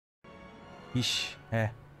Ixi,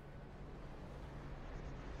 é.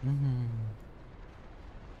 Hum.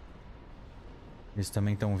 Eles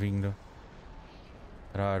também estão vindo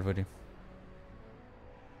pra árvore.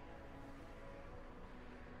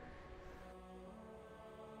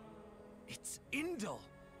 It's Indel.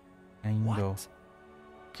 Ainda. What?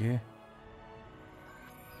 Quê?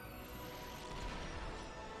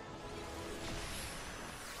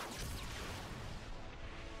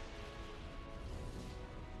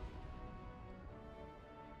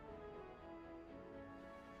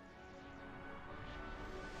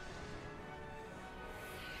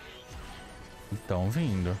 Estão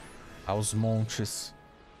vindo aos montes.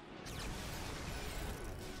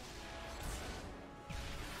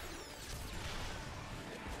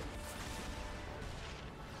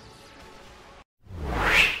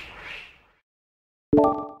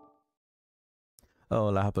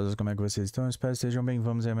 Olá, rapaziada, como é que vocês estão? Espero que estejam bem.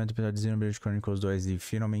 Vamos aí mais um episódio de Xenoblade Chronicles 2 e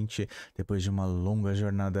finalmente, depois de uma longa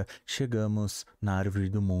jornada, chegamos na Árvore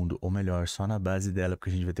do Mundo, ou melhor, só na base dela, porque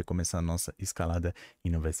a gente vai ter que começar a nossa escalada e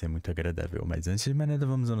não vai ser muito agradável. Mas antes de mais nada,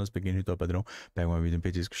 vamos ao nosso pequeno ritual padrão. Pega uma vida, um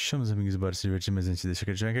petisco, chama os amigos, bora se divertir, mas antes deixa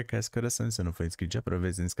que já quer esse coração. Se não for inscrito, já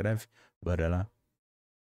aproveita e se inscreve. Bora lá.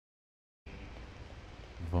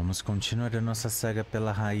 Vamos continuar a nossa saga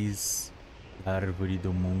pela raiz da Árvore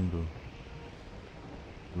do Mundo.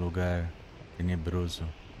 Lugar tenebroso.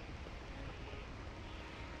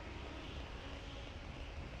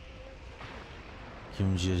 Que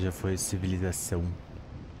um dia já foi civilização.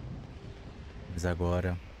 Mas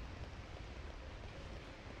agora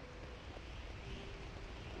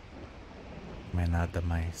não é nada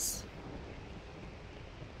mais.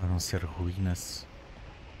 A não ser ruínas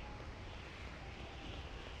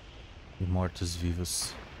e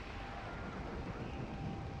mortos-vivos.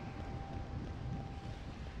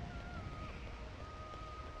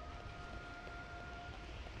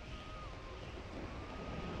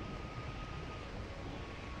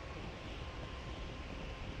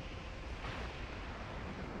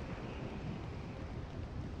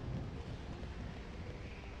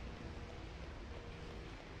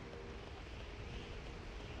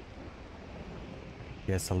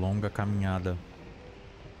 E essa longa caminhada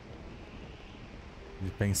de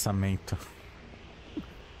pensamento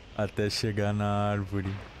até chegar na árvore.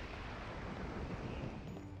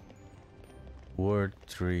 Word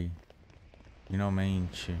Tree.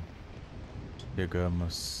 Finalmente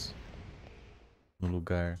chegamos no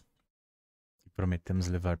lugar que prometemos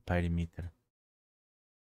levar Pyrimiter.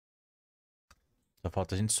 Só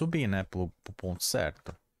falta a gente subir, né? Pro ponto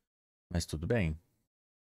certo. Mas tudo bem.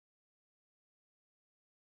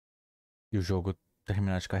 E o jogo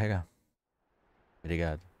terminar de carregar.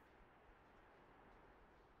 Obrigado.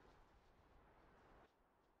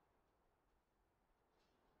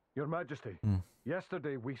 Your Majesty,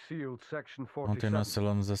 yesterday we sealed section Ontem nós 47.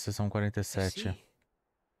 selamos a seção 47.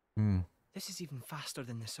 This is even faster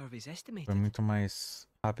than the surveys Foi estimated. muito mais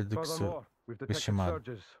rápido do que Furthermore, we've detected estimado.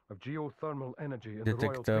 surges of geothermal energy in the royal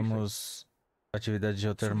precinct. Detectamos atividade So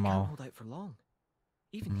we can't geotermal. hold out for long.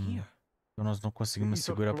 Even here. Então nós não The conseguimos ether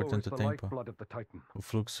segurar por flow is tanto the tempo. lifeblood of the Titan. O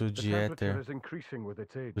fluxo The de temperature éter is increasing with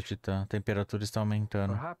its age. do Titã. A temperatura está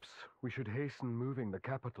aumentando. Perhaps we should hasten moving the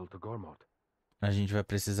capital to Gormod. A gente vai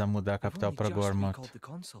precisar mudar a We've capital only para just Gormott. recalled the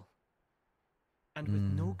consul. And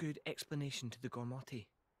with no good explanation to the Gormotti.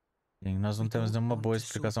 E nós não We temos don't nenhuma want boa to sow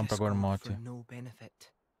explicação para discord Gormott. for no benefit.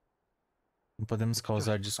 Não podemos It's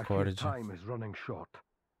causar just I fear discórdia. time is running short.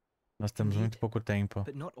 Nós temos muito Indeed, pouco tempo.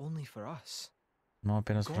 but not only for us. Não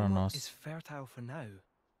apenas para Gormott is nós. fertile for now,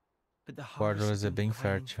 but the Guardas harvest é has been bem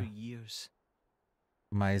declining for fértil. years.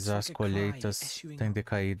 Mas It's as like a cry colheitas issuing têm up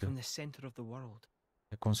decaído. from the center of the world.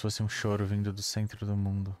 É como se fosse um choro vindo do centro do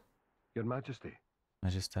mundo. Your Majesty, what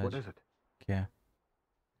Majestade. is it? Que é?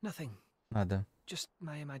 Nothing, Nada. just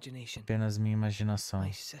my imagination. Apenas minha imaginação.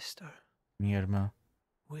 My sister, Minha irmã.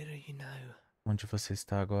 where are you now? Onde você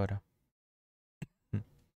está agora?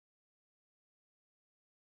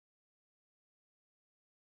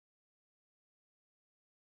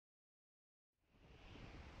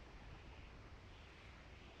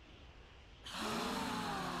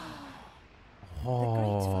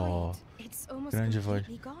 Oh, grande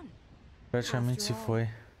void. Praticamente se foi,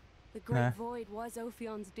 né?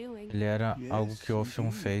 Ele era algo que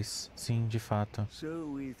Ophion fez. Sim, de fato. Se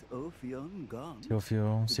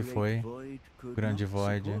Ophion se foi, o grande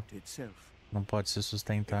void não pode se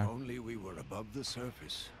sustentar.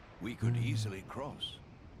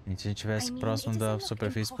 E se a gente estivesse próximo da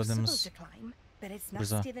superfície, podemos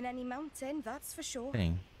cruzar.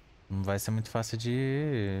 Sim, não vai ser muito fácil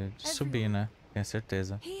de subir, né? Tenho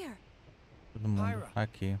certeza. Todo mundo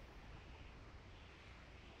aqui.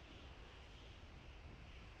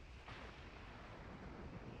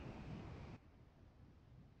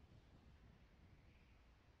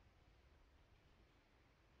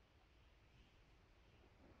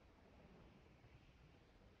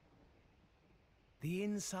 The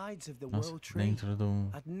insides of the Nossa, world tree. dentro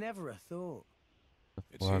do I'd never have thought.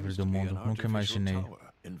 Árvore do Mundo. Nunca imaginei.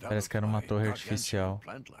 Parece que era uma torre artificial.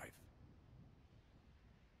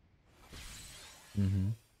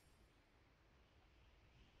 Uhum.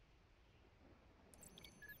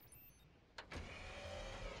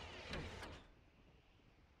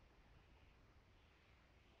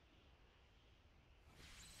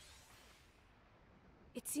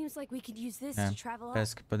 It seems like we could use this É, to travel up.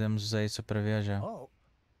 parece que podemos usar isso para viajar Oh,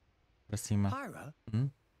 para cima. Pyra,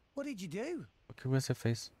 what did you do? O que você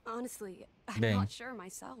fez? Honestly, I'm Bem, not sure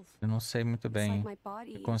myself. eu não sei muito It's bem. like my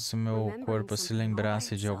body É como se meu remembering corpo se something all by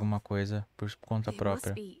lembrasse de alguma itself. coisa por conta It must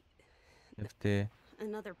própria. be Deve ter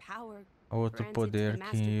another power outro granted to poder the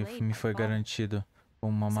Master que Blade me by foi Father. garantido com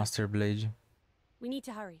uma So- Master Blade. We need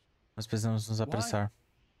to hurry. Nós precisamos nos apressar.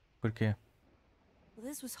 Por quê? Well,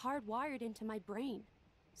 this was hardwired into my brain.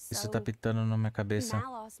 Isso So tá pitando na minha cabeça.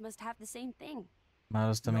 Malos must have the same thing.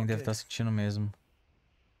 Mas também Not deve estar good. sentindo mesmo.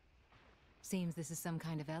 Seems this is some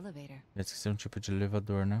kind of elevator. Deve ser um tipo de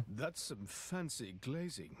elevador, né? That's some fancy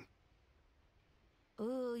glazing.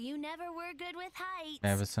 Ooh, you never were good with heights.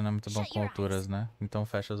 É, você não é muito bom Shut com your alturas, eyes. né? Então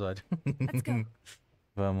fecha os olhos. Let's go.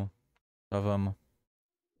 Vamos. Só vamos.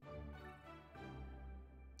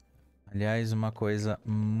 Aliás, uma coisa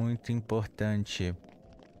muito importante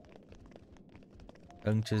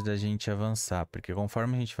antes da gente avançar, porque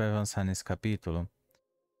conforme a gente vai avançar nesse capítulo,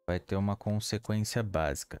 vai ter uma consequência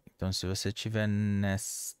básica. Então, se você tiver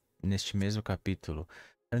neste mesmo capítulo,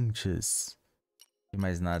 antes de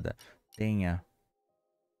mais nada, tenha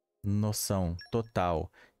noção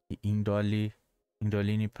total e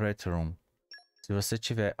Indoline Praetorum. Se você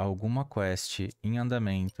tiver alguma quest em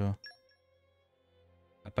andamento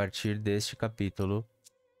a partir deste capítulo,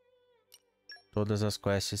 todas as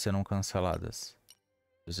quests serão canceladas.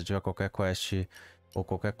 Se você tiver qualquer quest ou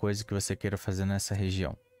qualquer coisa que você queira fazer nessa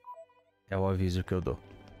região, é o aviso que eu dou.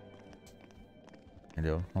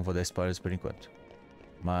 Entendeu? Não vou dar spoilers por enquanto.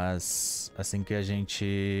 Mas assim que a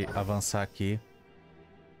gente avançar aqui,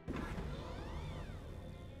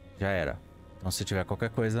 já era. Então se tiver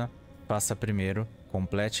qualquer coisa, faça primeiro,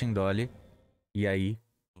 complete em Dolly e aí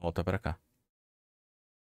volta pra cá.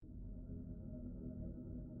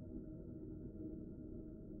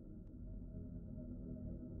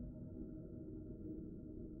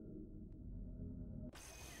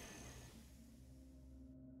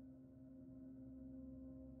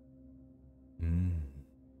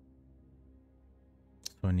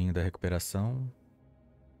 Soninho da recuperação.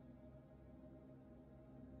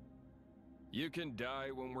 You can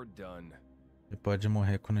die when we're done. Você pode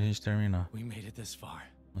morrer quando a gente terminar. We made it this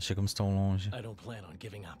far. Nós chegamos tão longe. I don't plan on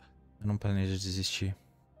giving up. Eu não planejo desistir.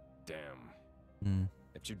 Damn.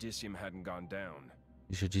 If Judicium hadn't gone down,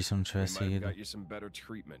 Se eu disse eu não we tivesse might have ido, got you some better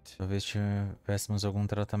treatment. talvez tivéssemos algum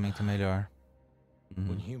tratamento melhor.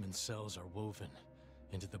 When human cells are woven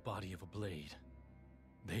into the body of a blade,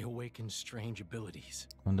 they awaken strange abilities.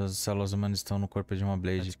 Quando as células humanas estão no corpo de uma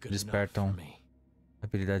Blade, That's good enough despertam for me.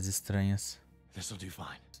 habilidades estranhas. This'll do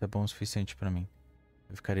fine. Isso é bom o suficiente pra mim.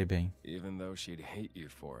 Eu ficarei bem. Even though she'd hate you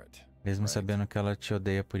for it. Mesmo right? sabendo que ela te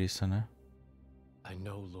odeia por isso, né? I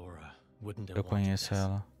know Laura wouldn't have Eu wanted conheço this.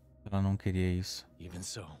 ela. Ela não queria isso. Even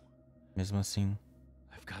so, Mesmo assim,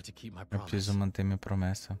 I've got to keep my eu promise. preciso manter minha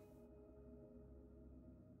promessa.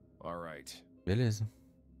 All right. Beleza.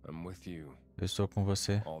 I'm with you Eu estou com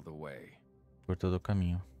você all the way. por todo o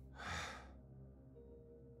caminho.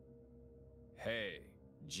 Hey,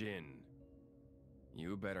 Jin.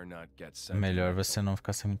 You better not get É melhor sentimental. você não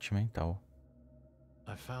ficar sentimental.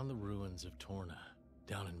 I found the ruins of Torna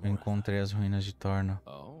down in Eu Moratha. encontrei as ruínas de Torna.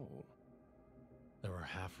 Oh. There were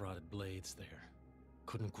half-rotted blades there.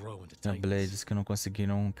 Couldn't grow into Tinha titans. Blades que não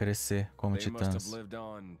conseguiram crescer como They must have titãs. lived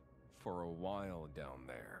on for a while down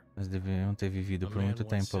there. Mas deveriam ter vivido A por man muito once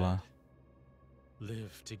tempo lá. said,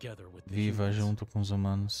 "Live together with the Viva humans." junto com os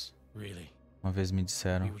humanos. Really, Uma vez me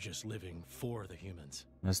disseram. we were just living for the humans.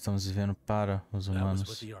 Nós estamos vivendo para os That was humanos.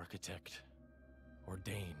 what the architect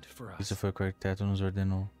ordained for us. Isso foi o que o arquiteto nos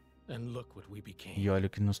ordenou. And look what we became. E olha o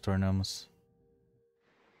que nos tornamos.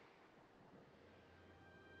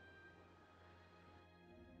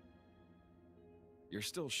 You're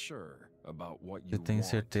still sure about what Você you tem want,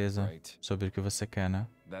 certeza right? sobre o que você quer, né?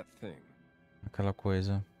 That thing. Aquela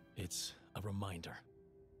coisa. It's a reminder.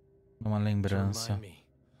 Uma To lembrança. remind me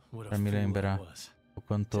what a Pra me fool I lembrar was o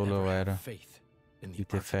quanto to tolo eu ever era have faith in de the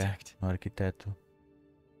ter fé architect. no arquiteto.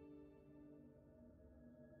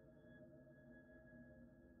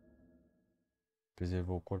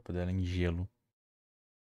 Preservou o corpo dela em gelo.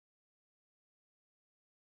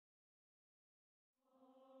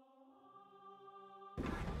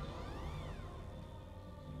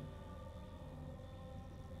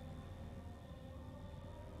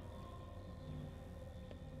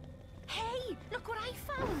 Look what I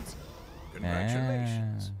found.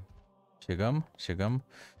 Congratulations. Chegamos? Chegamos?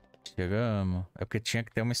 Chegamos. É porque tinha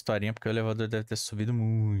que ter uma historinha, porque o elevador deve ter subido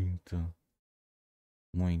muito.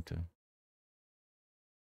 Muito.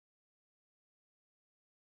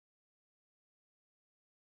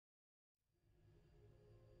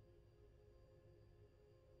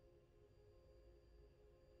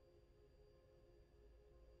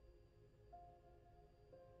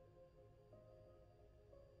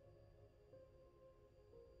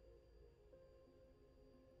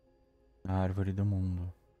 A árvore do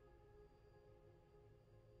mundo.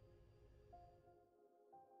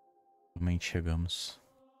 Finalmente chegamos.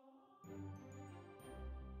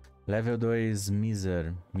 Level 2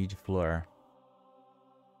 Miser, mid-floor.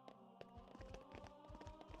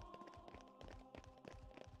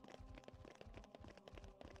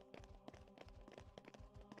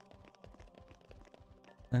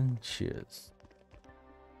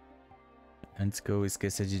 Antes que eu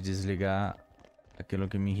esqueça de desligar aquilo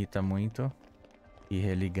que me irrita muito e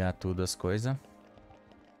religar tudo as coisas.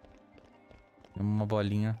 Uma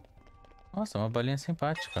bolinha. Nossa, uma bolinha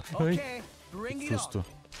simpática. Ai, que susto.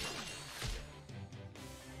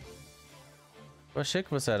 Eu achei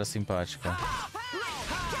que você era simpática.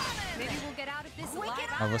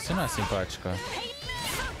 Mas você não é simpática.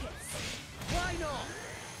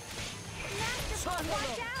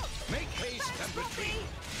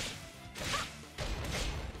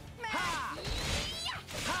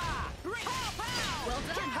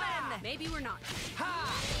 Maybe we're not.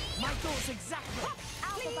 My thoughts exactly.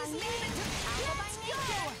 Alpha by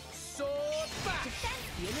nature. Sword back.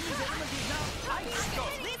 The enemy's element is now ice.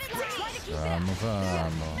 Leave it right. Vamos,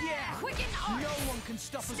 vamos. Yeah. Quicken arms. No one can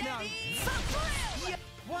stop us now. Steady.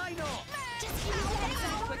 Why not? Just keep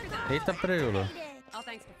quicker than Eita, preula. All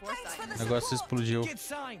thanks to foresight. O negócio explodiu. Good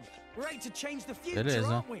sign. We're ready to change the future,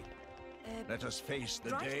 Beleza. aren't we? Let us face the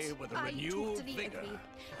Right. day with a I renewed totally vigor. agree.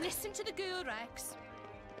 Listen to the ghoul, Rex.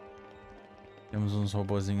 Temos uns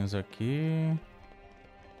robozinhos aqui.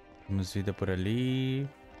 Temos vida por ali.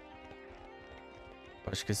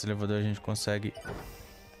 Acho que esse elevador a gente consegue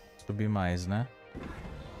subir mais, né?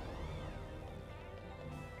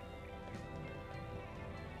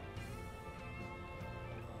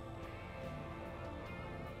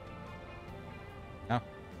 Ah,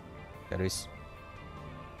 quero isso.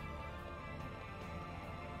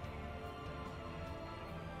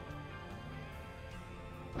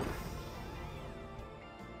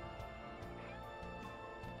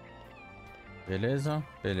 Beleza?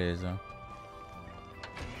 Beleza.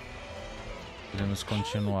 Podemos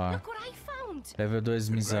continuar. Look what I found. Level 2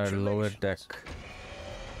 Mizar, Lower Deck.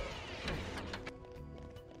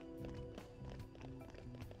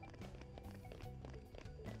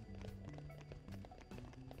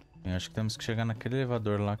 Eu acho que temos que chegar naquele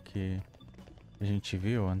elevador lá que a gente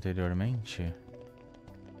viu anteriormente.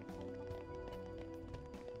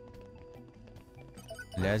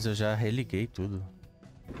 Aliás, eu já religuei tudo.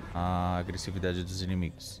 A agressividade dos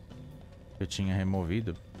inimigos. Eu tinha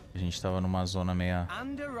removido. A gente estava numa zona meia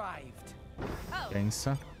And arrived.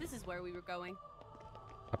 tensa, This is where we were going.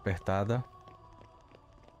 apertada.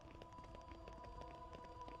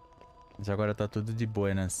 Mas agora tá tudo de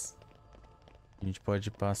buenas. A gente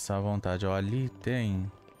pode passar à vontade. Ó, ali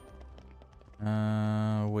tem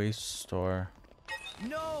Waste Store.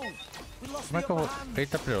 No. We lost Como é the que eu vou... upper hand.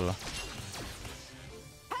 Eita, preula.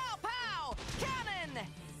 Pow, pow. Cannon.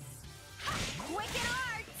 Quicken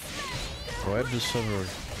arts. Web do server.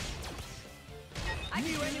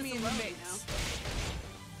 New enemy in the mix.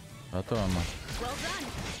 Já toma. Well done.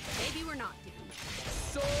 Maybe we're not doomed.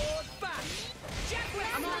 Sword back.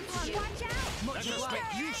 I'm on to you. Watch out. Much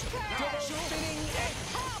respect. You should. Double spinning edge.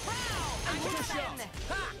 Anchor shot.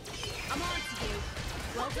 Ha. I'm on to you.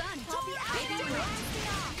 Well done. Maybe we're not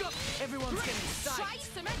doomed. Everyone's getting Try psyched.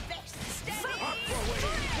 some of this. Steady.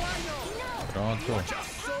 Why not? Pronto.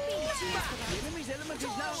 Sword back. The enemy's element is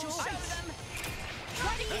now Show ice. them.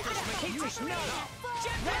 Try to keep it up. You should know.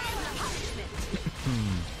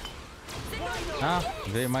 Ah,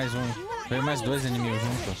 veio mais um. Veio mais dois inimigos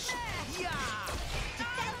juntos.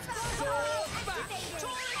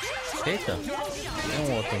 Eita. Tem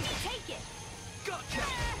um outro. Take it.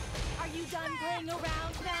 Are you done playing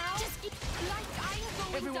around now? Just keep like I'm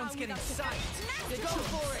going Everyone's down getting without psyched. Master Go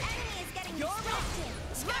for it. Enemy is getting distracted.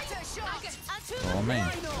 Scatter shot. Homem.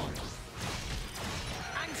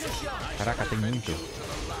 Anchor shot. Caraca, tem muito.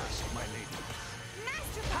 Master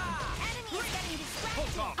Enemy is getting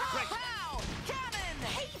distracted. Pow! Cannon.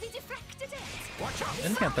 Hey, they deflected it. Ele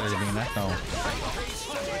não tem atrás de mim, né? Não. Back.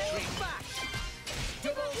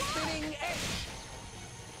 Double spinning edge.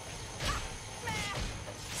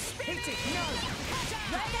 Hit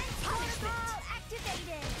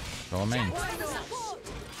Tomem.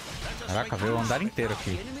 Caraca, veio o andar inteiro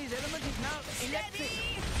aqui.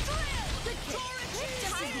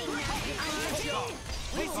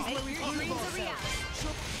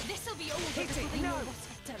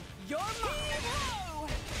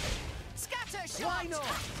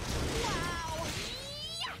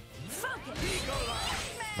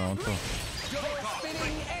 Pronto.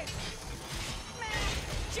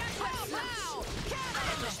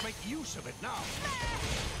 Let's make use of it now.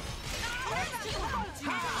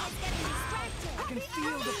 I can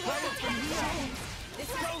feel the fire from here.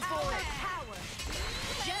 Let's go for it. Power.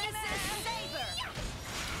 Genesis Saber.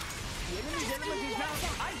 The enemy's element is now.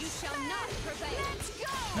 You shall not prevail. Let's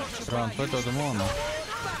go. Pronto, foi todo mundo?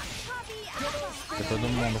 Foi todo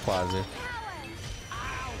mundo quase.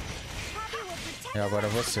 E agora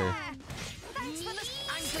você.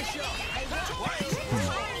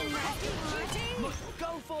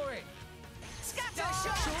 Go for it. Scatter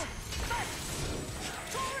shot.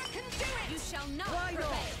 Tora can do it. You shall not prevail.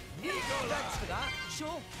 Thanks for that.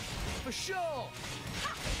 Sure. For sure.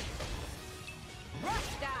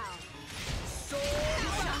 Rush down.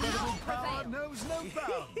 Power knows no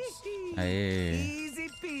bounds. Aê. Easy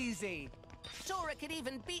peasy. Tora could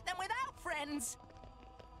even beat them without friends.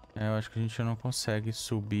 É, eu acho que a gente não consegue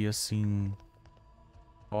subir assim.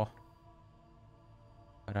 Ó.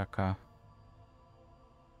 Pra cá.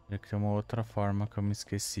 Teria que ter uma outra forma que eu me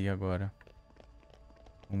esqueci agora.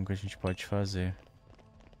 Como que a gente pode fazer?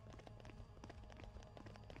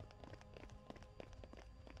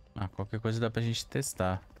 Ah, qualquer coisa dá pra gente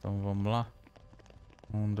testar. Então vamos lá.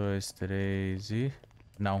 1, 2, 3 e...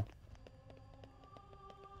 Não.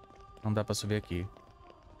 Não dá pra subir aqui.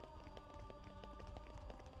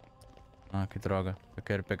 Ah, que droga. Eu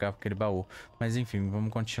quero pegar aquele baú. Mas enfim,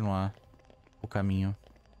 vamos continuar o caminho.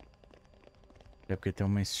 É porque tem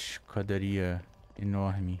uma escadaria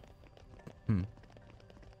enorme.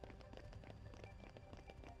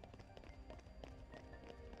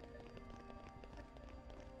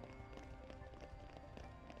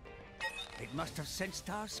 It must have sensed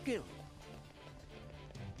our skill.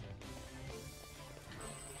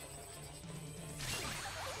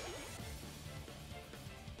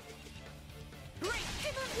 Great,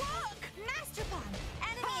 didn't work. Master Bomb.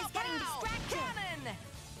 Enemy is getting distracted.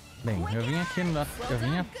 Bem, eu vim aqui eu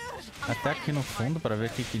vim até aqui no fundo para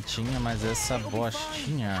ver o que tinha, mas essa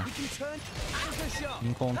bostinha me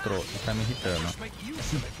encontrou e tá me irritando.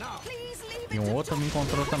 E um outro me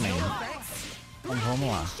encontrou também. Então vamos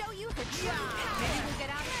lá.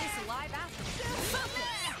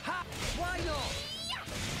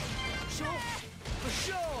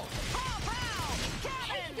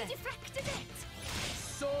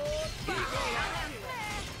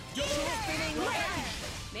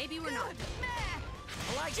 Maybe we're not.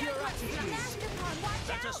 I like your attitude.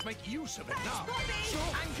 Let us make use of it now.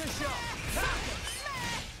 Anchor shot.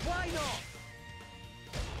 Why not?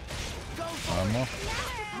 Go for Vamos.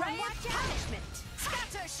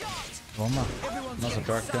 Vamos. Nossa,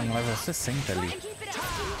 pior que tem um level 60 ali. it.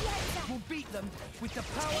 We'll beat them with the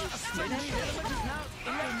power of friendship. Now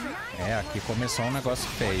electric. É, aqui começou um negócio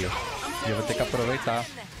feio. E eu vou ter que aproveitar.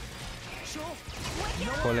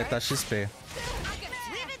 Coletar XP.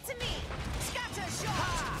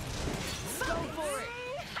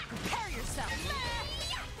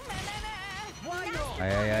 Ai,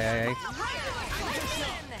 ai, ai, ai, ai.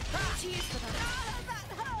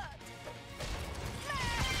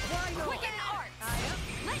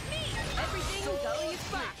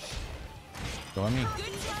 Tome.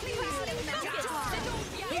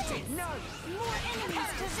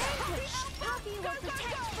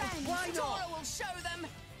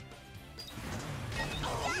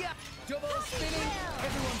 Double spinning.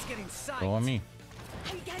 Everyone's getting psyched. Tome.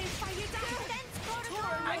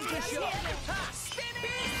 Anchor shot.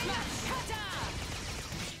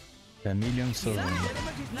 The million souls.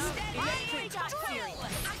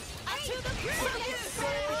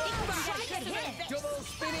 Double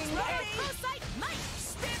spinning.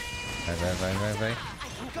 Vai.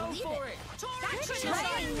 Go for it.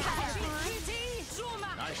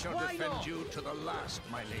 I shall defend you to the last,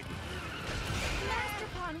 my lady.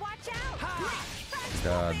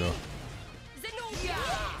 Cuidado.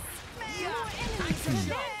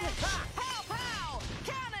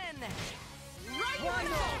 Why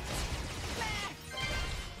not?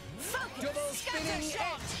 Double spinning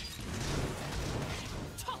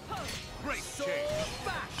Great sword change.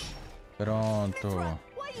 bash. Pronto.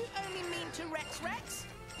 Why you only mean to Rex?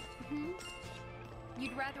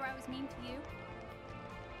 You'd rather I was mean to you?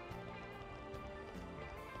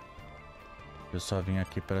 Eu só vim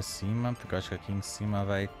aqui pra cima, porque eu acho que aqui em cima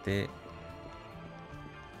vai ter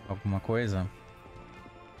alguma coisa.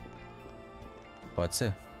 Pode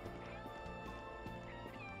ser.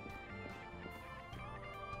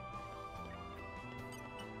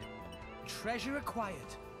 Treasure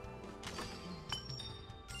acquired.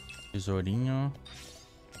 Tesourinho.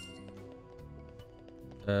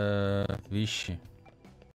 Vixe.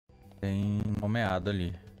 Tem nomeado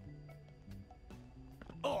ali.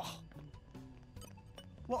 Oh.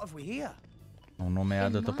 What have we here? Um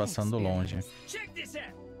nomeado eu tô passando longe. Check this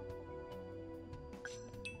out.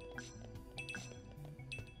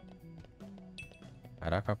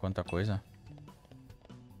 Caraca, quanta coisa.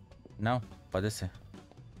 Não, pode ser.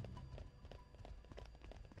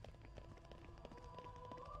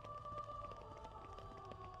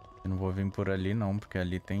 Eu não vou vir por ali não, porque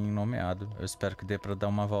ali tem nomeado. Eu espero que dê pra dar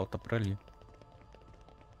uma volta por ali.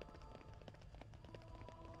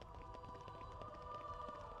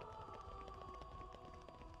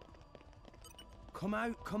 Come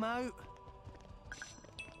out, come out.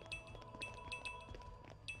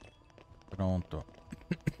 Pronto.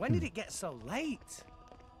 When did it get so late?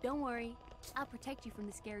 Don't worry. I'll protect you from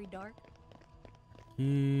the scary dark.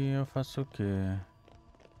 E eu faço o quê?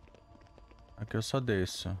 Aqui eu só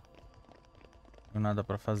desço. Não tenho nada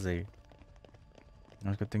pra fazer.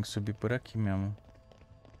 Acho que eu tenho que subir por aqui mesmo.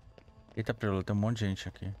 Eita, preula, tem um monte de gente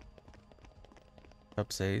aqui. Só pra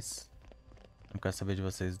vocês. Não quero saber de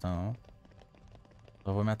vocês, não.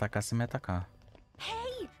 Só vou me atacar se me atacar.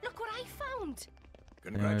 Hey, look what I found.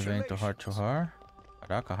 Tem um evento Heart to Heart.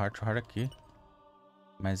 Caraca, Heart to Heart aqui.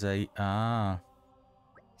 Mas aí... Ah...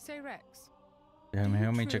 Say, Rex. Você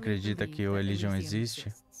realmente acredita que o Elysium existe?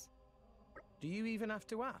 Do you even have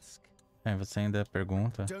to ask? É, você ainda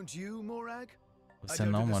pergunta. Don't you, Morag? Você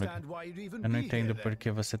não, Morag. Eu não entendo por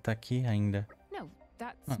que você tá aqui ainda. No,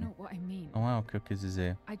 that's not what I mean. Não é o que eu quis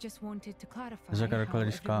dizer. I just wanted to clarify Eu só quero how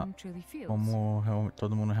clarificar everyone truly feels. como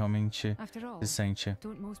todo mundo realmente After all, se sente.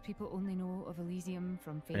 don't most people only know of Elysium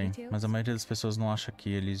from fairy Bem, tales? mas a maioria das pessoas não acha que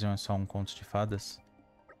Elysium é só um conto de fadas?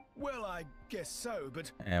 Well, I guess so,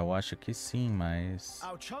 but É, eu acho que sim, mas...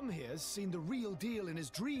 our chum here's seen the real deal in his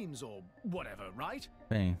dreams or whatever, right?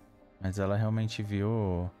 Bem, mas ela realmente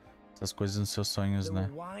viu essas coisas nos seus sonhos, There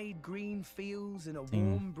né? were wide green fields and a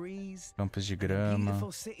Sim. warm breeze. Campos de A grama,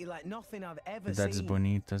 beautiful city like nothing I've ever cidades seen.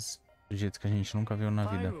 bonitas, do jeito que a gente nunca viu na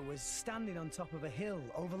vida. Pyra was standing on top of a hill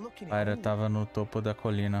overlooking it Pyra all. tava no topo da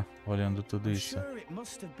colina, olhando tudo I'm isso. sure it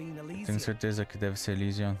must have been Elysium. Tenho certeza que deve ser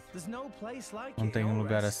Elysium. There's no place like Não it tem in um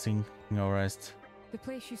lugar Orest. assim em Orest. The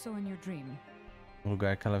place you saw in your dream. O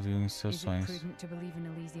lugar que ela viu em seus Is it sonhos. prudent to believe in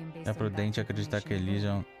Elysium based É on prudente that acreditar que information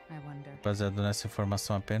Elysium, alone? I wonder. baseado nessa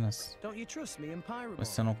informação apenas? Don't you trust me and Pyra?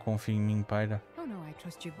 Você não confia em mim, Pyra? Oh no, I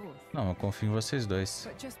trust you both. Não, eu confio em vocês dois.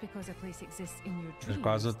 But just because a place exists in your Por dreams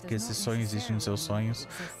causa does que esse not sonho existe nos seus necessarily mean sonhos,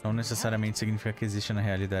 it exists não in necessariamente significa que existe na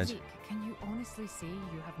realidade. reality. Zeke, can you honestly say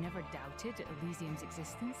you have never doubted Elysium's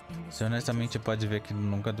existence in the Você honestamente pode ver que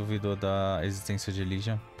nunca duvidou da existência de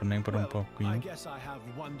Elysium, nem por um Well, I pouquinho. guess I have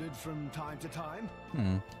wondered from time to time.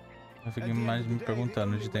 Eu fico At the end mais of me the day, the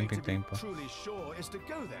perguntando only de way tempo em to be tempo. truly sure is to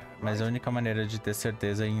go there, Mas a right? única maneira de ter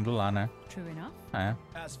certeza é indo lá, né? True enough. É.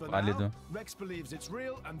 As for válido. now, Rex believes it's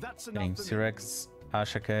real, and that's enough Bem, for se me. Rex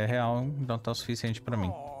acha que é real, então tá o suficiente pra mim.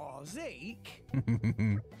 Oh, Zeke.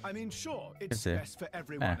 I mean, sure, Quer it's dizer, best for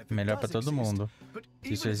everyone if it melhor pra does todo exist, mundo. but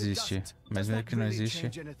Se isso even if it existe. doesn't, Mas does mesmo that que não really existe,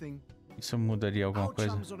 change anything? isso mudaria alguma Our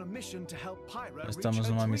coisa? chum's on a mission to help Pyra Nós reach estamos her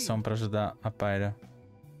numa dream. missão pra ajudar a Pyra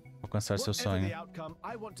a alcançar seu Whatever sonho. the outcome,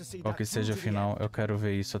 I want to see Qual that que through seja o to the final, end. eu quero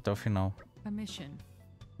ver isso até o final. A mission.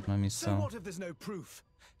 Uma So missão. what if there's no proof?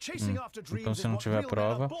 Chasing after dreams Então, se is não what tiver real men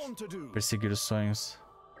are prova, born to do. perseguir os sonhos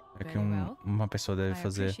é que Very well. uma pessoa deve I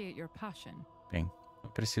fazer. appreciate your passion. Bem, eu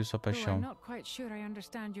preciso sua Though I'm paixão. not quite sure I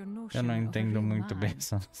understand your Eu notion não of a entendo real muito bem man.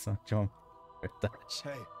 essa noção de uma verdade.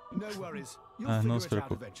 Hey, no worries. You'll Ah, não figure se it out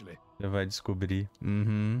preocupe. eventually. Você vai descobrir.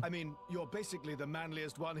 I mean, you're basically the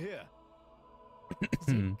manliest one here.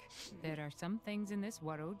 Zeke, there are some things in this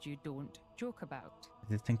world you don't joke about.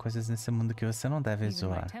 Existem coisas nesse mundo que você não deve Even my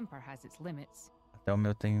zoar. temper has its limits. Até o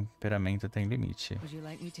meu temperamento tem limite. Would you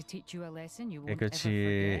like me to teach you a lesson you Quer won't que eu ever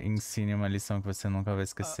te forget? ensine uma lição que você nunca vai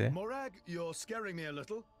esquecer? Morag, you're scaring me a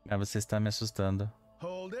little. Ah, você está me assustando.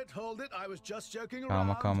 Hold it, hold it. I was just joking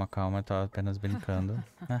Calma, around. calma, calma. Eu tava apenas brincando.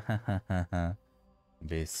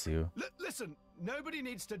 Imbecil. Listen, nobody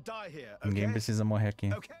needs to die here, Ninguém okay? precisa morrer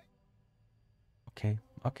aqui. Okay. Ok,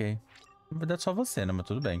 ok. Na verdade, só você, né? Mas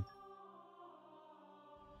tudo bem.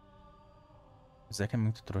 O Zack é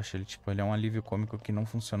muito trouxa. Ele é um alívio cômico que não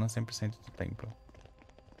funciona 100% do tempo.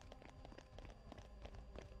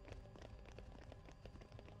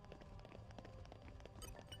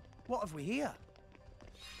 have we here?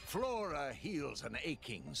 Flora heals an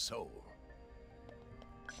aching soul.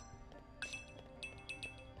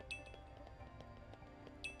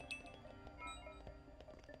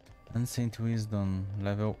 Ancient Wisdom,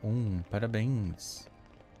 level 1. Parabéns.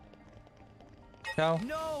 Tchau.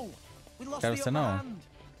 No! We lost Quero the você upper não. hand.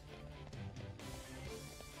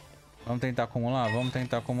 Vamos tentar acumular? Vamos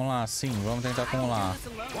tentar acumular. Sim, vamos tentar acumular.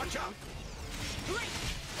 Watch out!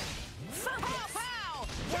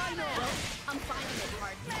 Why not? I'm finding it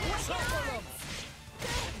hard.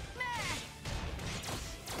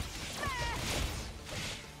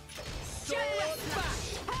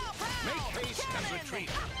 Make haste and retreat.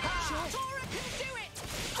 Tora can do it.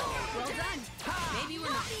 Well done. Maybe we're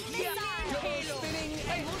not. Double spinning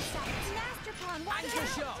edge. Master Pawn, watch Anchor out.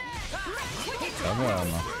 shot. Tá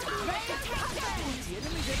vendo? The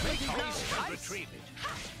enemy's ability Haste now. and retreat.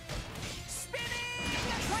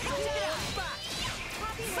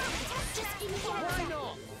 Why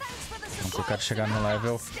not? Então, eu quero chegar no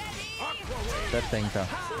level 70.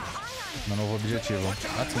 Meu novo objetivo. Nossa,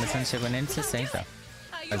 mas você não chegou nem de 60.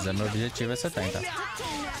 Mas o meu objetivo é 70.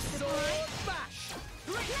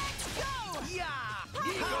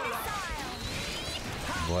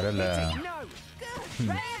 Bora lá.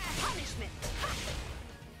 No.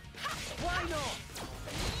 Why not?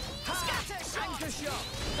 Anchor shot.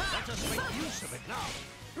 Let us make use of it now.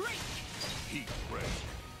 Heat ray.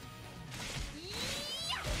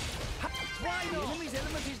 Why not? The enemy's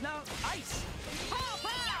element is now ice.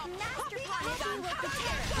 Master Pawn is on fire.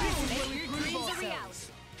 This is where we Making your prove dreams a ourselves. reality.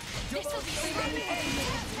 This will be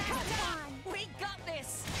we got this.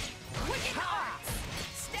 Wicked arts.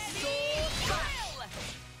 Steady.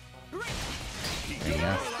 Will.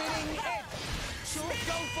 Yeah. Spinning edge. Sure,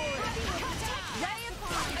 go for it. Ray of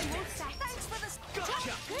Pawn. Thanks for the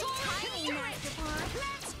Gotcha. good timing, Master Pawn.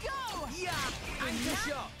 Let's go. Yeah. Anchor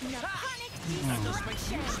shot. Panic Let us make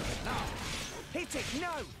destruction. use of it now. Hit it.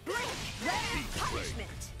 No. Blink. Ray of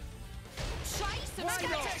punishment. Chase and Why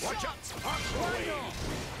not? scatter Watch shot. out! Arc away!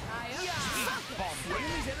 The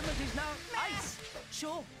enemy's element is now ice.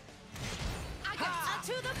 Sure.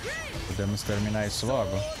 To the bridge. Podemos terminar isso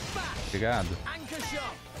logo? Obrigado. Anchor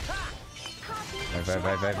shot.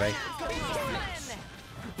 Vai.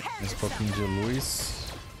 Mais um pouquinho de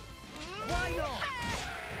luz. Why not?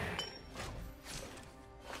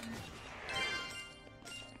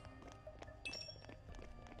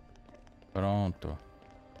 Pronto.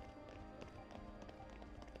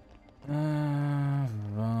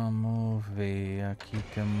 Vamos ver. Aqui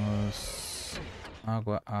temos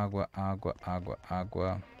água.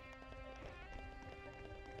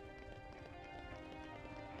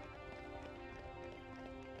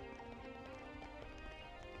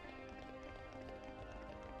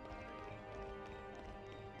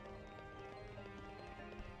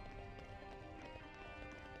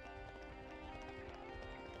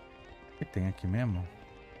 O que tem aqui mesmo?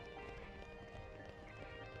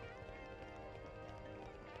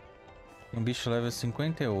 Um bicho level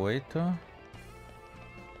 58.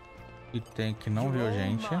 E tem que não viu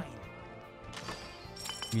gente.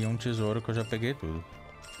 E um tesouro que eu já peguei tudo.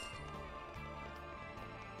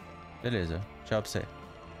 Beleza, tchau pra você.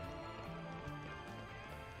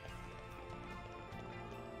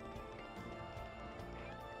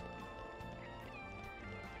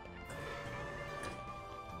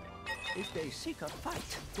 If they seek a fight,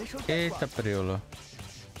 they shall get Eita, preula.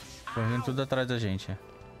 Correndo tudo atrás da gente.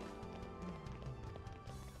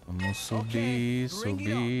 Vamos subir.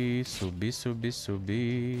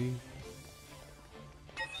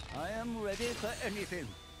 I am ready for anything.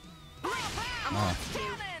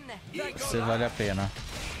 Você vale a pena.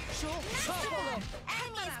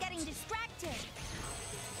 Enemy's getting distracted.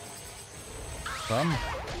 Vamos?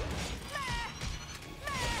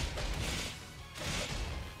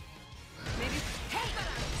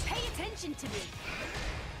 Pay attention to me.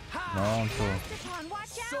 Pronto. Master Pawn,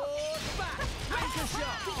 watch out. Sword back. Anchor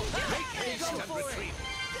shot. Make haste Go and for it. retreat.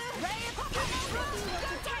 Ray of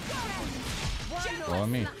Why not?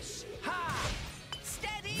 Tome.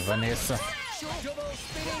 Steady. Vanessa. Double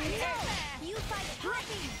spinning edge. You fight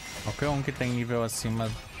happy. Qualquer um que tem nível acima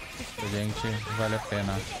da gente vale a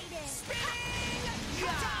pena.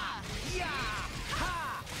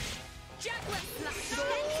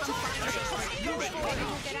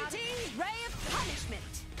 Ray of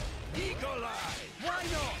punishment. Eagle eye. Why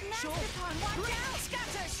not? Master Pawn, watch out.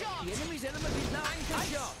 Scatter shot. The enemy's element is now anchor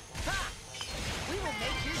shot. We will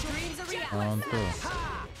make your dreams a reality. Pronto.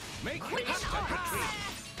 Make haste and retreat.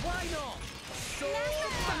 Why not? Master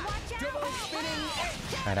Pawn, watch out. Double spinning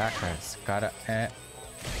edge. Caraca, esse cara é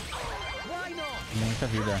Why not? muita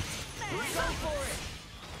vida. Go for it.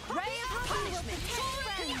 Ray of punishment.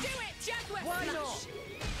 Tora can do it. Jaguar Why smash. not?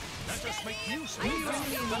 Let us make use of I it.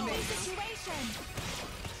 know the situation.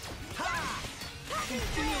 Ha! I can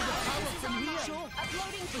feel the power from here. Sure.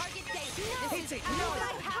 Uploading target date. Hit This it. is No. my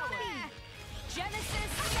power. Genesis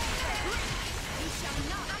Saber. You shall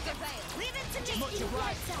not prevail. Leave it to me. Much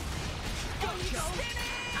obliged. Gotcha.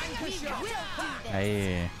 Anchor We shot. will do this.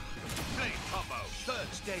 Aê. Play combo. Third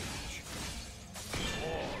stage.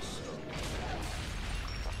 Awesome.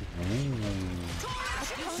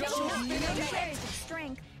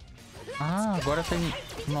 Strength. Ah, agora tem...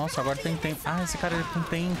 Nossa, agora tem tempo. Ah, esse cara ele tem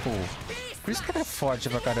tempo. Por isso que ele é forte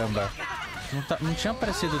pra caramba. Não tinha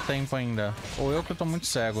aparecido o tempo ainda. Ou eu que eu tô muito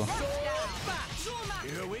cego.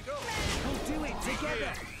 Here we go. We'll do it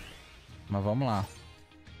together. Mas vamos lá.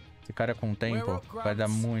 Esse cara com tempo vai dar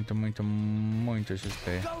muito, muito, muito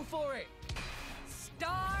XP. Go for it.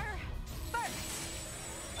 Star first.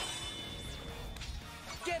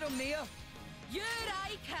 Get him, Nia. Here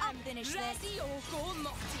I come. Finish Ready or go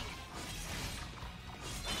Motti.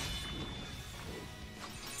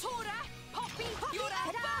 Tora, Poppy, you're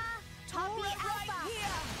Poppy Alpha.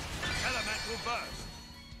 Elemental burst.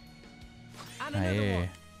 And Aê.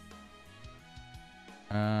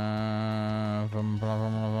 Vamos lá,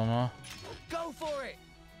 vamos lá, vamos lá. Go for it.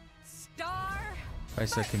 Star. Faz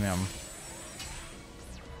isso aqui mesmo.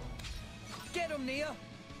 Get him, Nia.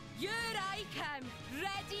 Here I come.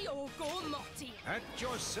 Ready or go Motti. At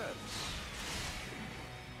your service.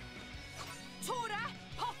 Tora,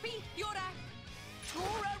 Poppy, you're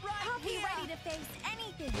Tora right Poppy here. ready to face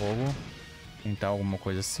anything. Fogo. Tentar alguma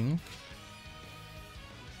coisa assim.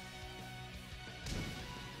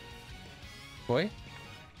 Foi?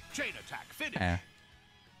 Chain attack. Finish. É.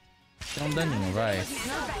 Tem um daninho, vai. Ray of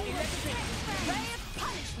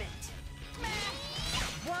punishment.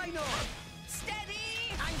 Why not?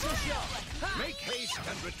 Steady. Anchor shot. Make haste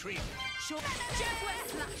and retreat. Sure. Jaguar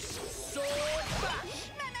slash. Sword bash.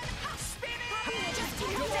 Spinning.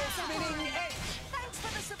 Double spinning edge. Thanks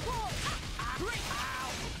for the support. Great. Ow.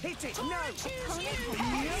 Hit it. No. Choose you.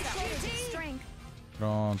 Strength.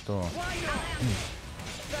 Pronto. Why not?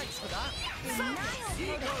 Thanks for that.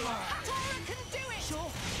 Tora can do it.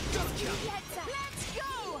 Sure. Gotcha. Let's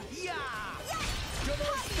go. Yeah.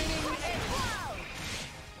 Double spinning edge.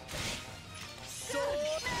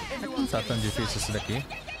 Sword. Não tá tão difícil esse daqui. Is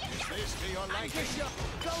this to your liking? Anchor shot.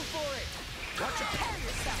 Go for it. Watch out.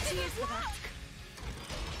 Cheers for that.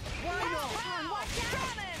 Why not?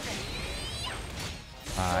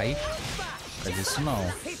 Ai. Faz isso não.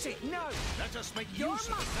 Hit it. No. Let us make use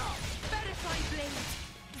of it now. Verify blade.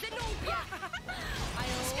 Zenobia.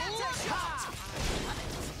 I'll scatter shot.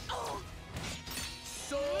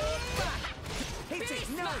 Sword back. Hit it.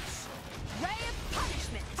 No. Ray of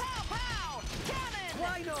punishment. Pow pow. Cannon.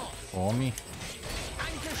 Why not? Come.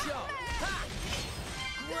 Anchor shot. Ha.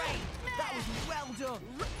 Great. That was well done.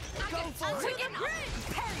 Go for it.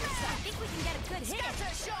 I think we can get a good hit.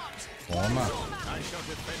 Scatter shot. Toma. I shall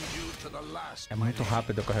defend you to the last. É muito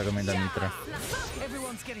rápido o carregamento da Nitra.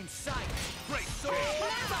 Everyone's getting sight. Great. Sword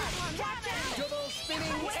back. Double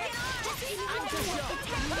spinning edge. Anchor shot.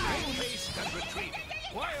 Make haste and retreat.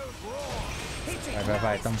 Wild roar. Hit it. Vai,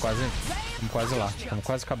 vai. Tamo quase lá. Tamo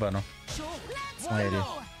quase acabando com ele.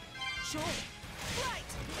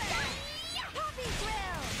 Poppy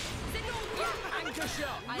drill. Zenobia. Anchor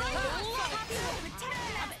shot.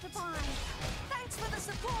 Thanks for the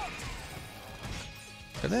support.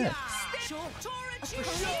 Cadê? Tora No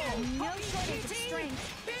shortage of strength.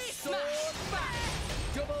 Sword back.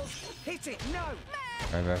 Doubles. Hit it. No.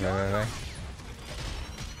 Vai, vai, vai, vai, vai.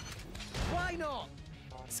 Why not?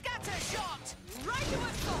 Scatter shot. Right to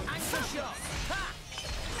assault. Anchor shot. Ha.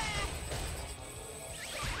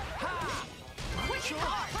 Ha. Wicked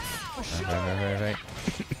heart. For Vai, sure. vai, vai, vai.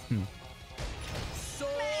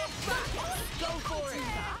 Sword back. Go for it.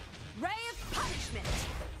 Ray of punishment.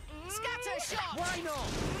 Scatter shot. Why not?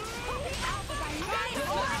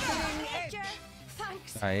 Double spinning edge.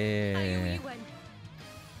 Thanks. Aê. You win.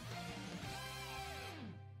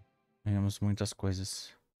 Ganhamos muitas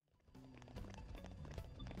coisas.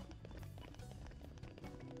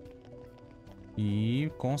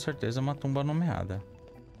 E com certeza uma tumba nomeada.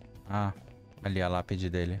 Ah, ali a lápide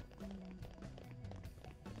dele.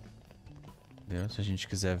 Entendeu? Se a gente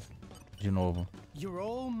quiser de novo. You're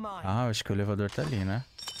all mine. Ah, acho que o elevador tá ali, né?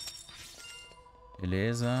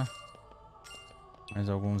 Beleza. Mais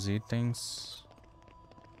alguns itens.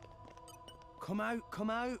 Come out,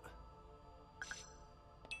 come out.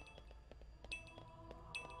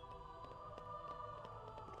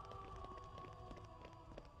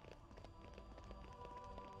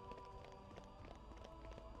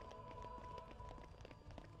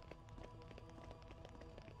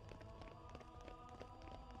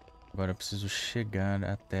 Agora eu preciso chegar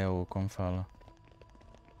até o... Como fala?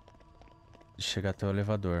 Chegar até o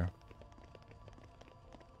elevador.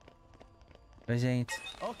 Oi, gente.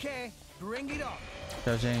 Okay, bring it on.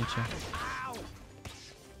 Tchau, gente.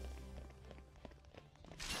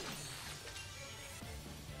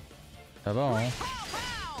 Tá bom.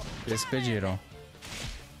 Eles pediram.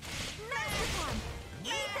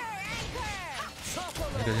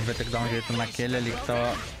 A gente vai ter que dar um jeito naquele ali que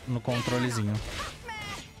tá no controlezinho.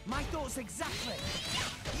 My thoughts exactly.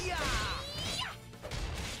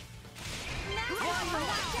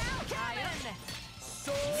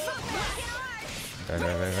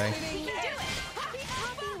 Vai.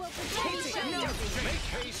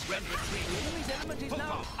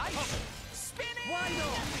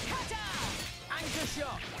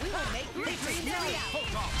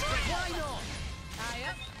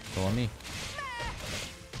 Tome.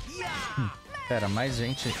 Pera, mais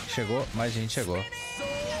gente chegou, mais gente chegou.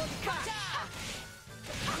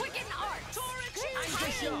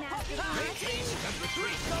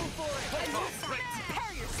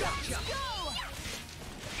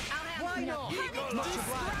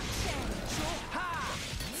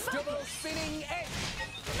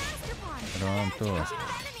 Pronto.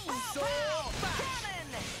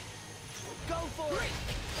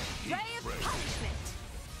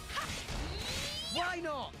 Why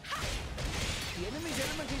not? The enemy's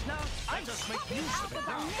element is now. I just make use of it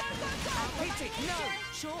now. Hit it, no.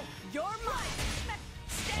 Sure, you're mine.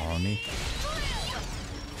 Tome.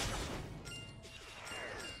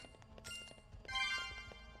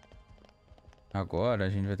 Agora a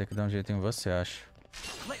gente vai ter que dar um jeito em você, acho.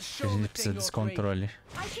 Que a gente precisa desse controle. I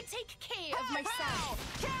can take care of myself.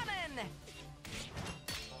 Cannon!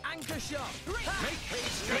 Anchor shot. Make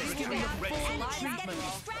haste. Just give me a full treatment.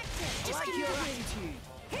 Just give me your attitude.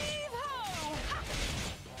 Heave ho!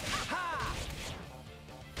 Ha!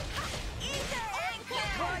 Ether anchor!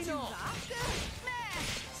 Why not?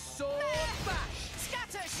 Sword bash.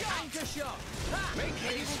 Scatter shot! Anchor shot. Ha! Make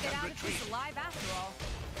Maybe haste we'll get and out of retreat. this alive after all.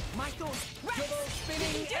 My thoughts. Double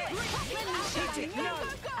spinning edge. Hit it. No.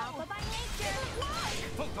 Alpha by nature.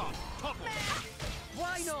 Hook on. Topple.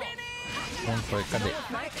 Why not? Onde foi? Cadê?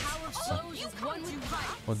 My power flows as one to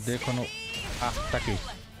fight. Odeio quando... Ah, tá aqui.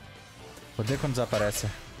 Odeio quando desaparece.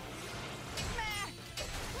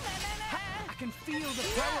 I can feel the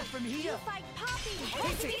power from here. Fight Poppy.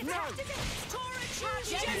 Hit it. No.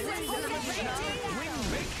 Win.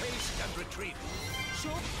 Make haste and retreat.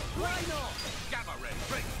 Sure. Why not? Gamma ray.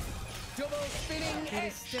 Break. Double spinning edge. There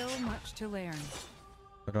is still much to learn.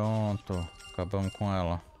 Pronto. Acabamos com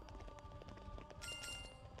ela.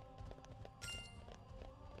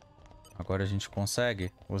 Agora a gente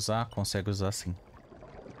consegue usar? Consegue usar sim.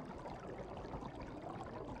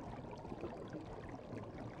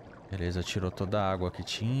 Beleza, tirou toda a água que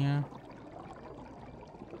tinha.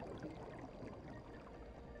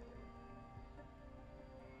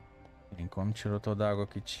 Bem, como tirou toda a água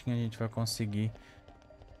que tinha, a gente vai conseguir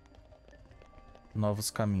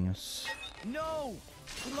novos caminhos. No.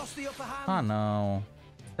 We lost the upper hand. Ah, não.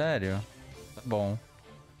 Sério? Tá bom.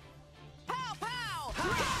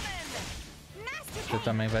 Você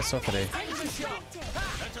também vai sofrer.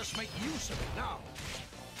 Let us make use of it now.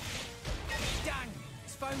 Dang,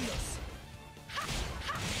 it's found us.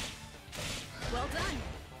 Well done.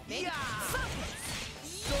 Yeah.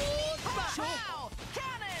 Sword bash.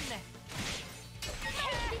 Cannon.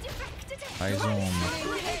 Mais uma.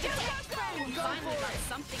 Finally got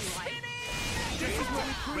something like. This is where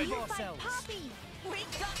we prove ourselves. Poppy, we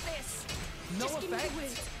got this. No Just give me the effect.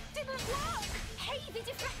 word. Didn't work. Hey, they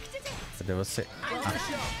deflected it. Cadê você? Anchor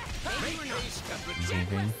shot. Make haste and retreat.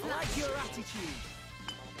 Vem. I like your attitude.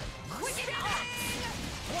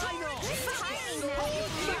 Why not?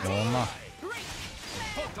 Toma.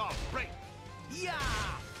 Hooked on. Break. Yeah.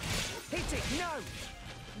 Hit it. No.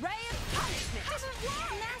 Ray of punishment. Doesn't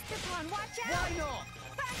work. Masterpon, watch out. Why not?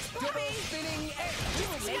 Double spinning edge. You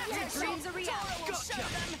will make your dreams a reality. Gotcha.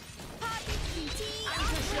 Poppy PT.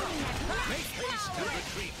 Anchor shot. Make haste and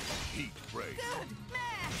retreat. Heat break.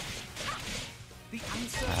 The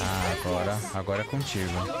answer is Agora é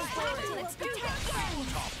contigo. Let's go.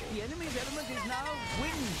 the enemy's element is now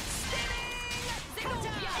wind.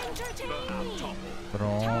 Entertain.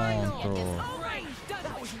 Pronto.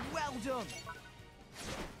 That was well done.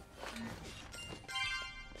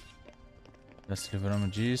 Já se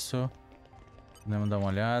livramos disso. Podemos dar uma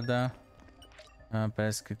olhada. Ah,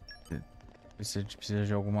 parece que a gente precisa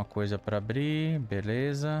de alguma coisa para abrir.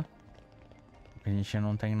 Beleza. A gente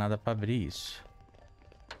não tem nada para abrir isso.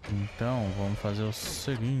 Então, vamos fazer o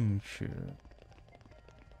seguinte.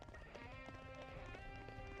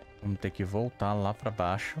 Vamos ter que voltar lá para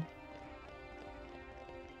baixo.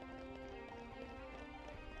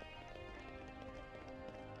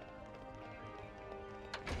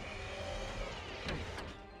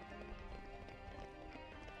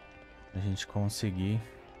 gente conseguir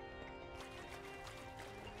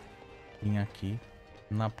vir aqui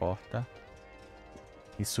na porta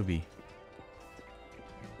e subir.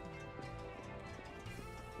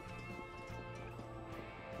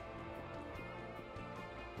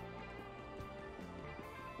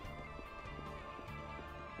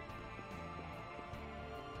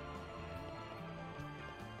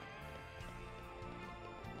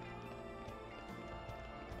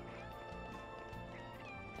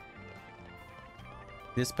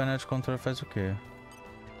 Esse painel de controle faz o quê?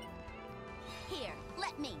 Here,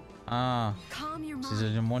 let me. Ah, Calm your precisa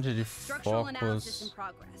mind. de um monte de Structural analysis in focos,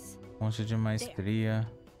 progress. um monte de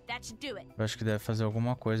maestria. That should do it. Eu acho que deve fazer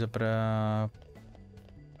alguma coisa pra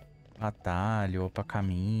atalho, ou pra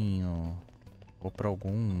caminho, ou pra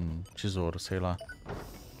algum tesouro, sei lá.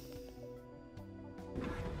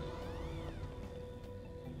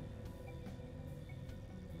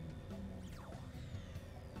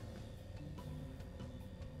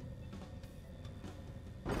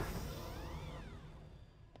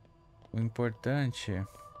 O importante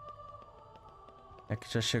é que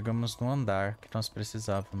já chegamos no andar que nós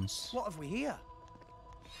precisávamos. What have we here?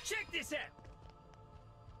 Check this out.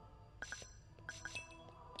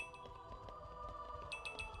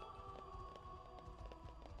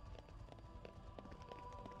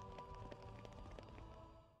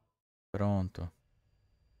 Pronto.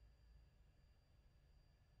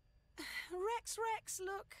 Rex,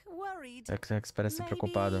 look worried. Rex parece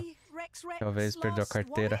preocupado. Maybe Rex Talvez perdeu a lost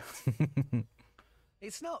carteira. wallet?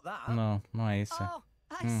 It's not that. Não, não é isso. Oh,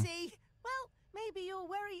 I see. Well, maybe your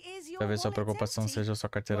worry is your Talvez sua wallet's preocupação empty. seja a sua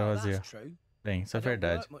carteira Well, vazia. that's true. Bem, isso é I don't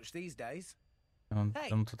verdade. work much these days. Eu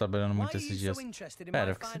não tô trabalhando Why muito are you esses dias. so interested in Pera,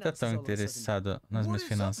 my por que você tá finances tão all of a sudden? interessado nas minhas What is up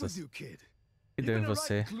finanças? with you, kid? O que You've deu em been a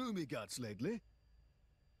você? right gloomy guts lately.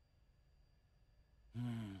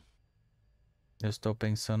 Eu estou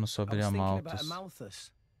pensando I sobre was thinking about Amalthus.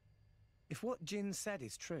 Amalthus. If what Jin said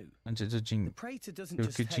is true, Antes do the Jin, Praetor doesn't se o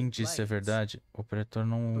just que Jin hate disse é blades, verdade, o Pretor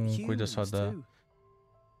não but cuida só humans dos too.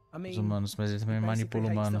 I mean, humanos, mas ele he também basically manipula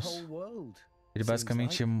hates the humanos. whole world, Ele seems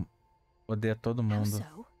basicamente like. odeia todo How mundo.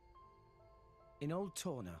 so? In Old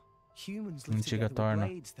Torna, humans Na lived antiga together with Torna,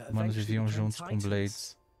 blades that humanos eventually viviam became juntos com titans.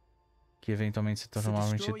 Blades, que eventualmente se So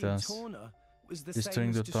transformavam em destroying titãs. Torna was the same as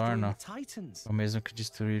Destruindo destroying Torna the Titans. é o mesmo que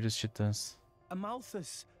destruir os titãs.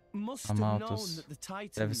 Amalthus must have known Amalthus that the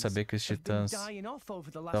Titans deve saber que os have been titãs dying off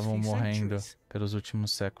over the last estavam few morrendo centuries. pelos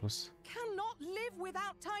últimos séculos. Cannot live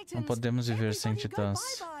without Titans. Não podemos viver sem Everybody go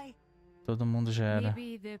titãs. bye-bye. Todo mundo já era.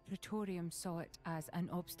 Maybe the Praetorium saw it as an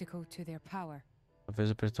obstacle to their power. Talvez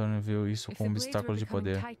o Pretônio viu isso If como um the blades obstáculo were de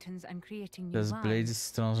becoming poder. Titans and creating Se new as Blades lands,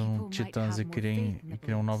 se transformam people might titãs have e more criam, faith in the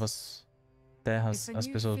criam blades. novas terras, If a as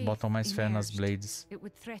new pessoas faith botam mais fé nas emerged, Blades. it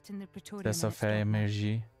would threaten the Se Praetorium essa and its fé dogma.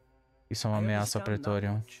 emergir, isso é uma I ameaça ao understand that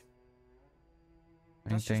Praetorium. much. Eu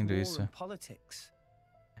That's just entendo war isso. and politics.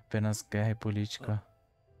 Apenas guerra e política.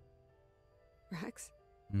 Rex?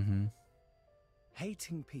 Uhum.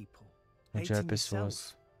 Hating people, Odiar hating pessoas.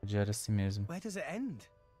 yourself. Odiar a si mesmo. Where does it end?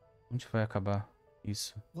 Onde vai acabar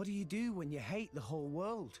isso? What do you do when you hate the whole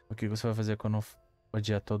world? O que você vai fazer quando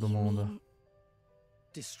odiar todo You mundo? mean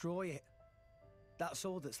Destroy it. That's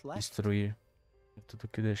all that's left. Destruir. É tudo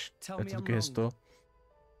que deixa. Tell É me tudo I'm que wrong. restou.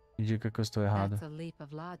 Me diga que eu estou errado. That's a leap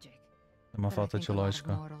of logic. É uma But I falta think de a lot of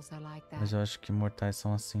lógica. mortals are like that. Mas eu acho que mortais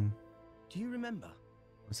são assim. Do you remember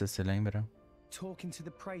Você se lembra? talking to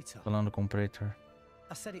the Praetor? Falando com o Praetor.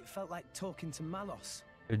 I said it felt like talking to Malos.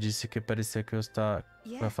 Eu disse que parecia que eu estava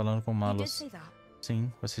Yeah, falando com you did Malos. say that.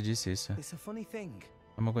 Sim, você disse isso. It's a funny thing.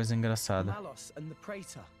 É uma coisa engraçada. Malos and the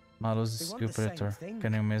Praetor. Malos They want e o the same Praetor thing.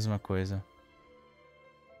 querem a mesma coisa.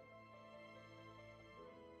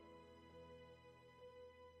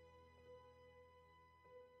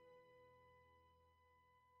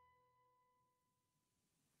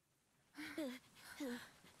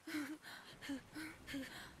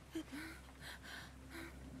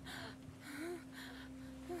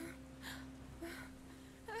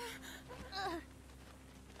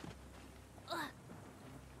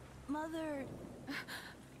 Mother.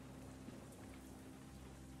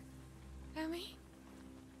 Emmy,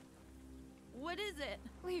 What is it?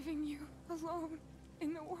 leaving you alone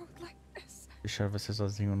in the world like this. Deixar você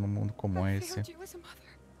sozinho num mundo como I esse. failed you as a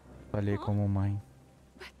mother, Falhei como mãe.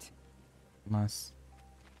 but Mas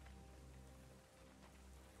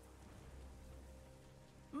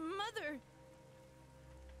Mother!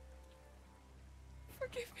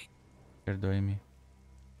 forgive me. perdoe-me.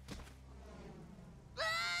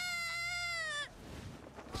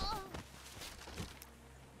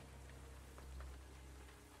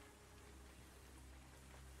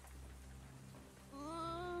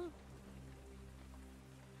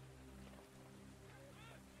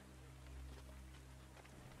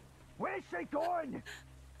 Where's she going?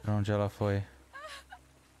 Pra onde ela foi?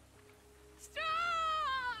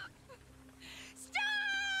 Stop! Stop!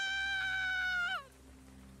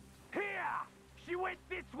 Here! She went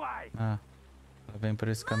this way! Ah, ela vem por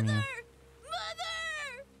esse caminho.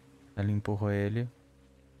 Mother! Ela empurrou ele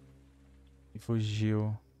e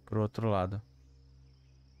fugiu pro outro lado.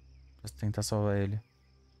 Pra tentar salvar ele.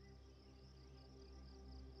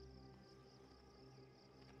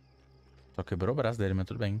 Só quebrou o braço dele, mas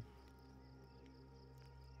tudo bem.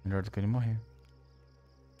 Melhor do que ele morrer.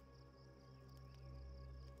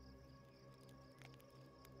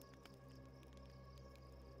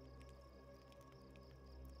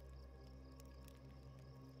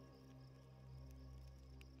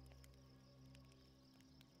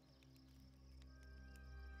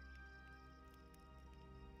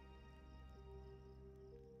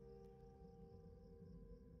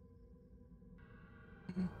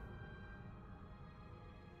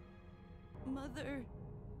 Mother.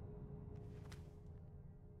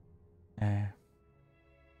 É.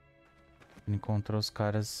 Ele encontrou os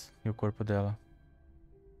caras e o corpo dela.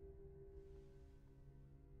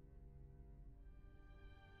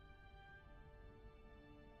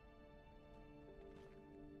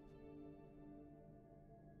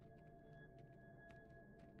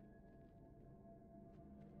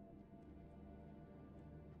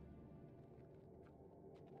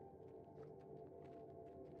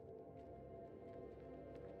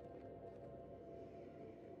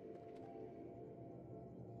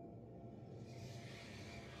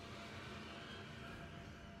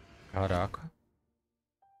 Caraca.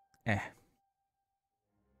 É.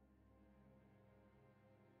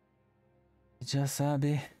 Já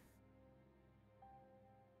sabe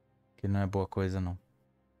que não é boa coisa, não.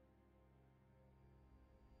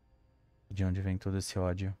 De onde vem todo esse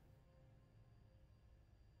ódio?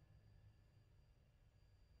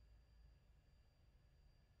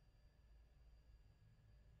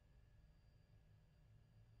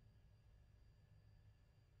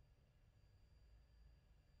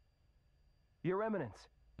 Your Eminence,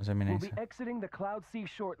 Sua we'll Eminência. be exiting the Cloud Sea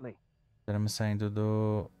shortly. Estaremos saindo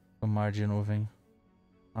do mar de nuvem.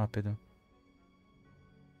 Rápido.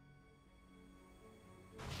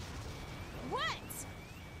 What?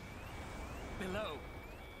 Below.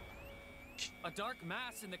 A dark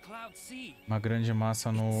mass in the Cloud Sea. Uma grande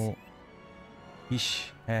massa no...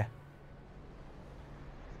 Ixi, é.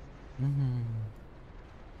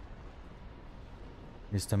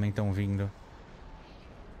 Eles também estão vindo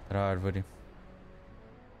pra árvore.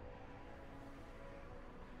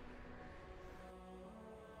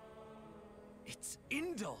 It's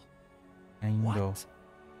Indel. Ainda. What?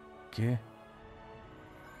 Quê?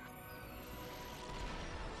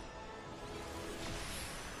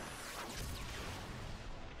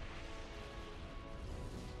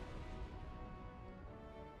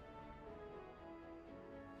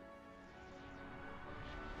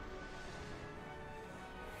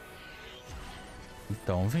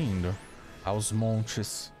 Estão vindo aos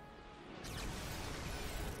montes.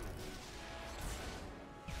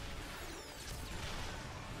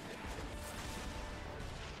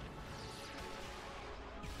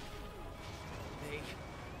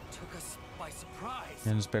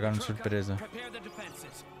 Eles nos pegaram de surpresa.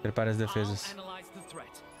 Prepare as defesas.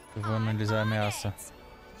 Eu vou analisar a ameaça.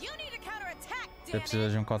 Você precisa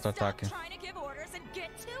de um contra-ataque.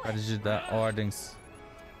 Pare de dar ordens.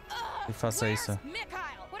 E faça isso.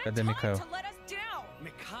 Cadê Mikhail?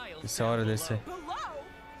 Isso é hora de descer.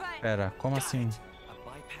 Pera, como assim?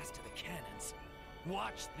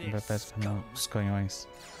 Bypass dos canhões.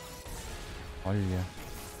 Olha.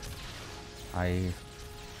 Aí.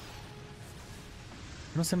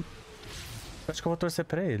 Não sei. Acho que eu vou torcer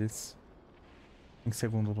pra eles. Em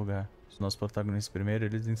segundo lugar. Os nossos protagonistas primeiro,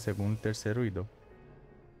 eles em segundo e terceiro idol.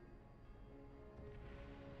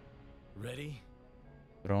 Ready?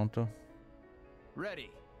 Pronto.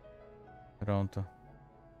 Ready. Pronto.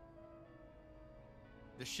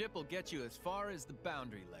 The ship will get you as far as the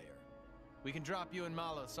boundary layer. We can drop you and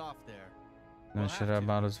Malos off there. Vamos tirar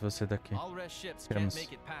Malos você daqui. All rest ships can't Temos.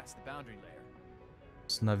 make it past the boundary layer.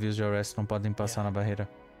 Os navios de arrest não podem passar na barreira.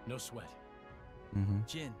 No sweat.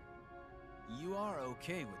 Jin, you are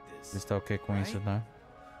okay with this? Ele está ok com isso, né?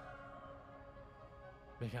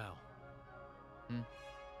 Mikhail.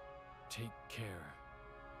 Take care.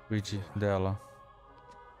 Cuide dela.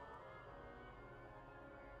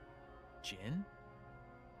 Jin?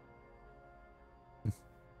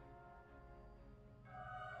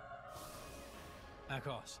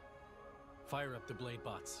 Akos, fire up the blade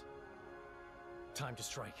bots. Time to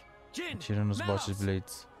strike. Jin! Tira nos bots de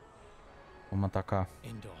blades. Vamos atacar.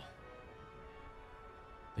 Indol.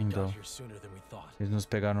 Então, eles nos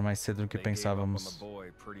pegaram mais cedo do que pensávamos.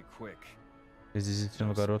 Eles desistiram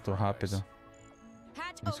do garoto rápido.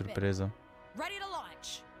 Sem surpresa.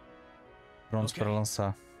 Prontos para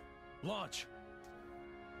lançar.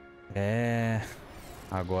 É...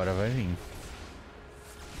 Agora vai vir.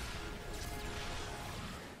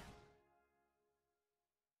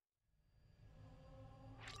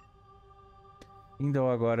 Indel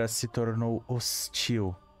agora se tornou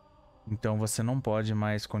hostil. Então você não pode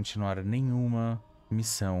mais continuar nenhuma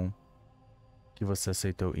missão que você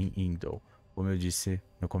aceitou em Indel. Como eu disse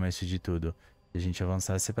no começo de tudo, se a gente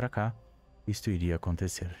avançasse pra cá, isto iria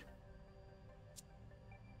acontecer.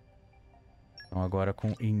 Então agora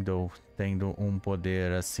com Indel tendo um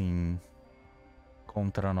poder assim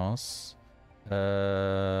contra nós,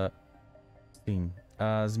 sim,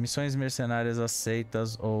 as missões mercenárias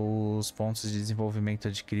aceitas ou os pontos de desenvolvimento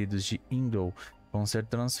adquiridos de Indel vão ser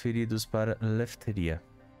transferidos para Lefteria.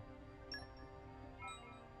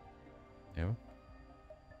 Entendeu?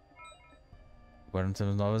 Agora nós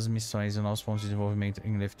temos novas missões e novos pontos de desenvolvimento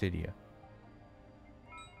em Lefteria.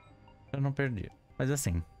 Eu não perdi. Mas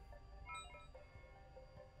assim...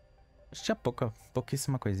 acho que tinha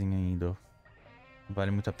pouquíssima coisinha em Indel. Não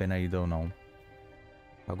vale muito a pena Indel, não.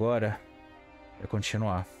 Agora é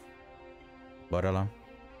continuar. Bora lá.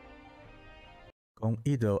 Com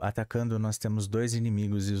Indel atacando, nós temos dois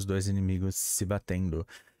inimigos e os dois inimigos se batendo.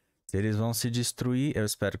 Se eles vão se destruir, eu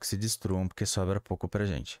espero que se destruam, porque sobra pouco pra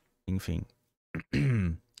gente. Enfim.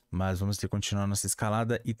 Mas vamos ter que continuar nossa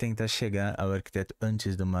escalada e tentar chegar ao Arquiteto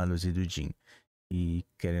antes do Malus e do Jin. E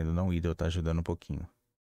querendo ou não, Indel tá ajudando um pouquinho.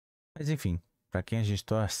 Mas enfim, pra quem a gente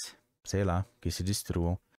torce, sei lá, que se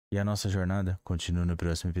destruam. E a nossa jornada continua no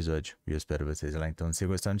próximo episódio. E eu espero vocês lá. Então, se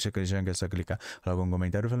gostaram, deixa aquele joinha, é só clicar. Logo um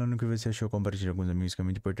comentário falando o que você achou. Compartilha com os amigos, que é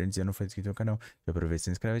muito importante. Se não for inscrito no canal, já aproveita,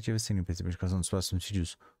 se inscreve e ativa o sininho para receber notificação dos próximos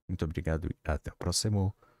vídeos. Muito obrigado e até o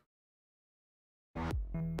próximo.